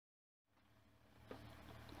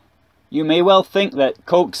You may well think that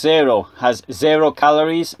Coke Zero has 0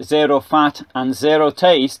 calories, 0 fat and 0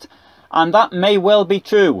 taste, and that may well be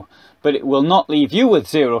true, but it will not leave you with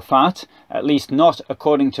 0 fat, at least not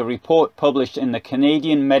according to a report published in the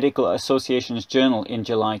Canadian Medical Association's journal in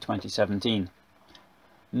July 2017.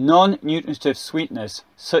 Non-nutritive sweeteners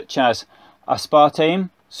such as aspartame,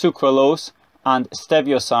 sucralose and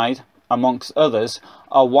stevioside, amongst others,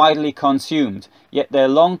 are widely consumed, yet their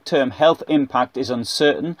long-term health impact is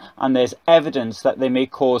uncertain, and there's evidence that they may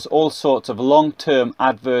cause all sorts of long-term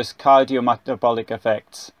adverse cardiometabolic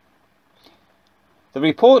effects. The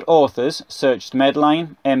report authors searched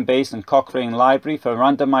MEDLINE, Embase and Cochrane Library for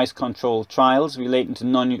randomised controlled trials relating to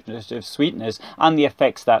non-nutritive sweeteners and the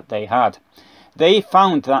effects that they had. They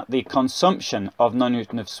found that the consumption of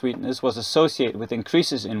non-nutritive sweeteners was associated with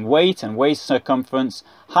increases in weight and waist circumference,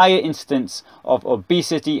 higher incidence of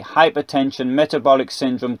obesity, hypertension, metabolic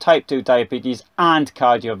syndrome, type 2 diabetes and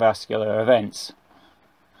cardiovascular events.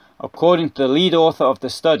 According to the lead author of the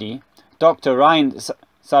study, Dr. Ryan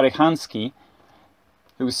Zarechanski,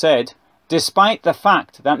 who said, "Despite the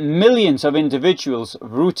fact that millions of individuals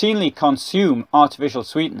routinely consume artificial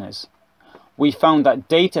sweeteners, we found that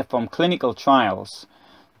data from clinical trials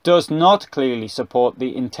does not clearly support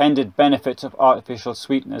the intended benefits of artificial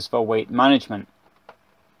sweeteners for weight management.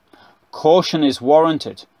 Caution is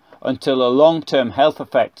warranted until the long-term health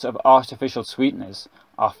effects of artificial sweeteners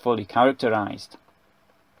are fully characterized."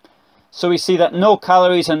 So we see that no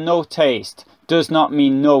calories and no taste does not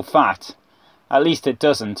mean no fat. At least it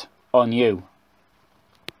doesn't on you.